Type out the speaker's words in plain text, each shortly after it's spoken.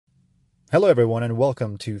Hello, everyone, and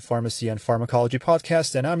welcome to Pharmacy and Pharmacology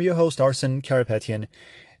Podcast, and I'm your host, Arsen Karapetyan.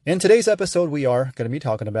 In today's episode, we are going to be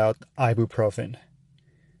talking about ibuprofen.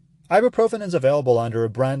 Ibuprofen is available under a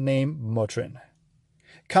brand name Motrin.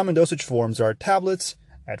 Common dosage forms are tablets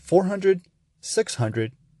at 400,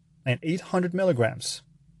 600, and 800 milligrams.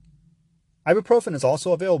 Ibuprofen is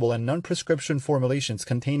also available in non-prescription formulations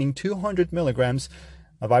containing 200 milligrams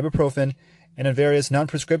of ibuprofen and in various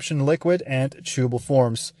non-prescription liquid and chewable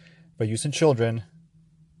forms for use in children.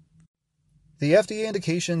 The FDA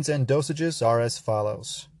indications and dosages are as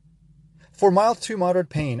follows. For mild to moderate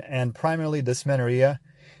pain and primarily dysmenorrhea,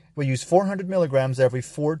 we use 400 milligrams every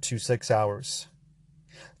 4 to 6 hours.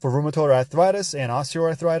 For rheumatoid arthritis and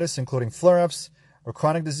osteoarthritis, including flare-ups or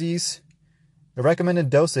chronic disease, the recommended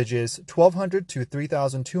dosage is 1,200 to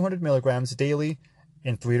 3,200 milligrams daily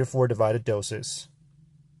in 3 to 4 divided doses.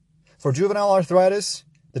 For juvenile arthritis,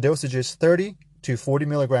 the dosage is 30 to 40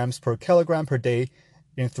 milligrams per kilogram per day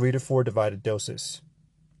in 3 to 4 divided doses.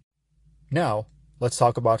 Now, let's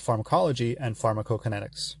talk about pharmacology and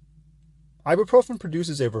pharmacokinetics. Ibuprofen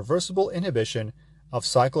produces a reversible inhibition of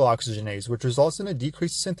cyclooxygenase, which results in a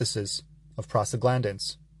decreased synthesis of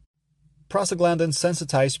prostaglandins. Prostaglandins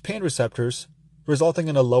sensitize pain receptors, resulting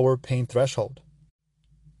in a lower pain threshold.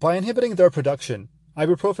 By inhibiting their production,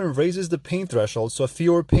 ibuprofen raises the pain threshold so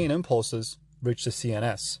fewer pain impulses reach the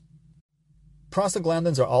CNS.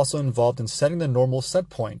 Prostaglandins are also involved in setting the normal set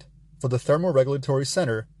point for the thermoregulatory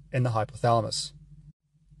center in the hypothalamus.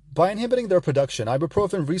 By inhibiting their production,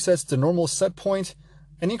 ibuprofen resets the normal set point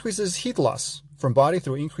and increases heat loss from body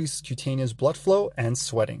through increased cutaneous blood flow and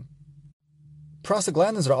sweating.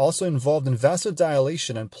 Prostaglandins are also involved in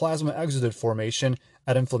vasodilation and plasma exudate formation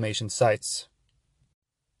at inflammation sites.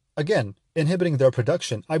 Again, inhibiting their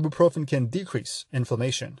production, ibuprofen can decrease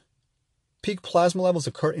inflammation. Peak plasma levels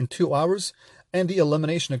occur in 2 hours, and the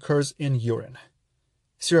elimination occurs in urine.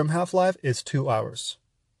 Serum half-life is 2 hours.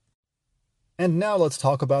 And now let's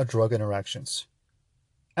talk about drug interactions.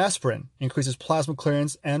 Aspirin increases plasma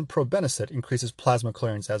clearance, and probenecid increases plasma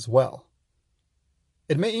clearance as well.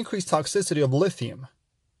 It may increase toxicity of lithium.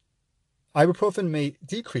 Ibuprofen may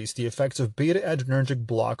decrease the effects of beta-adrenergic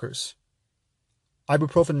blockers.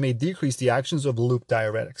 Ibuprofen may decrease the actions of loop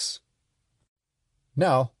diuretics.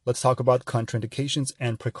 Now, let's talk about contraindications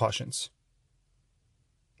and precautions.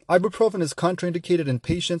 Ibuprofen is contraindicated in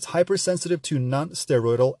patients hypersensitive to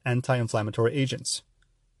non-steroidal anti-inflammatory agents.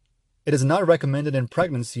 It is not recommended in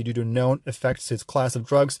pregnancy due to known effects to its class of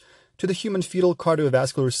drugs to the human fetal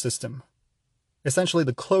cardiovascular system, essentially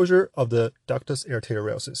the closure of the ductus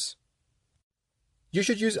arteriosus. You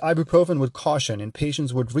should use ibuprofen with caution in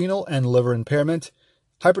patients with renal and liver impairment,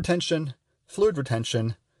 hypertension, fluid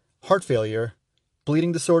retention, heart failure,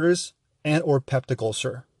 bleeding disorders, and/or peptic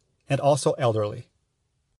ulcer, and also elderly.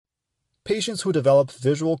 Patients who develop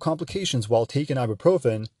visual complications while taking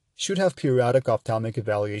ibuprofen should have periodic ophthalmic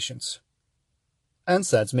evaluations.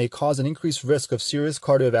 NSAIDs may cause an increased risk of serious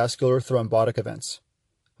cardiovascular thrombotic events,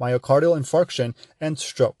 myocardial infarction, and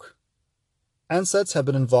stroke. NSAIDs have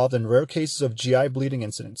been involved in rare cases of GI bleeding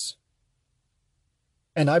incidents.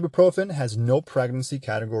 And ibuprofen has no pregnancy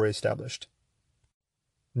category established.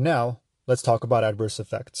 Now, let's talk about adverse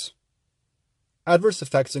effects. Adverse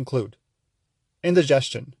effects include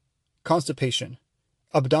indigestion, constipation,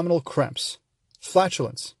 abdominal cramps,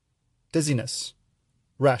 flatulence, dizziness,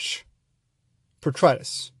 rash,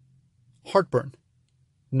 pruritus, heartburn,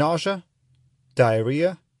 nausea,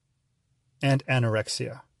 diarrhea, and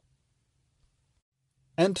anorexia.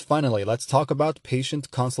 And finally, let's talk about patient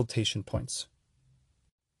consultation points.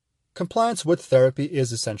 Compliance with therapy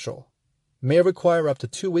is essential. May require up to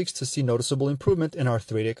 2 weeks to see noticeable improvement in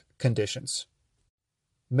arthritic conditions.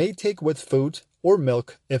 May take with food or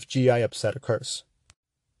milk if GI upset occurs.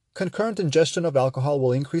 Concurrent ingestion of alcohol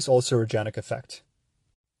will increase ulcerogenic effect.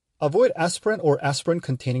 Avoid aspirin or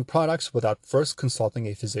aspirin-containing products without first consulting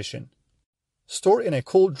a physician. Store in a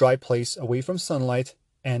cool, dry place away from sunlight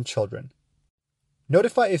and children.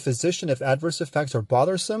 Notify a physician if adverse effects are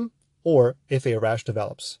bothersome or if a rash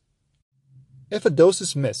develops. If a dose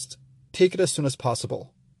is missed, take it as soon as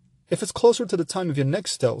possible. If it's closer to the time of your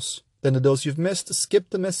next dose than the dose you've missed, skip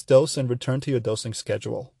the missed dose and return to your dosing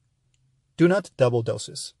schedule. Do not double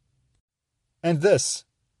doses. And this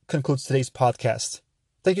concludes today's podcast.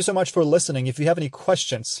 Thank you so much for listening. If you have any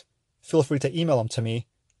questions, feel free to email them to me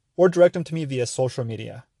or direct them to me via social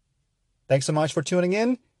media. Thanks so much for tuning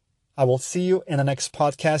in. I will see you in the next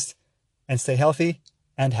podcast, and stay healthy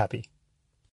and happy.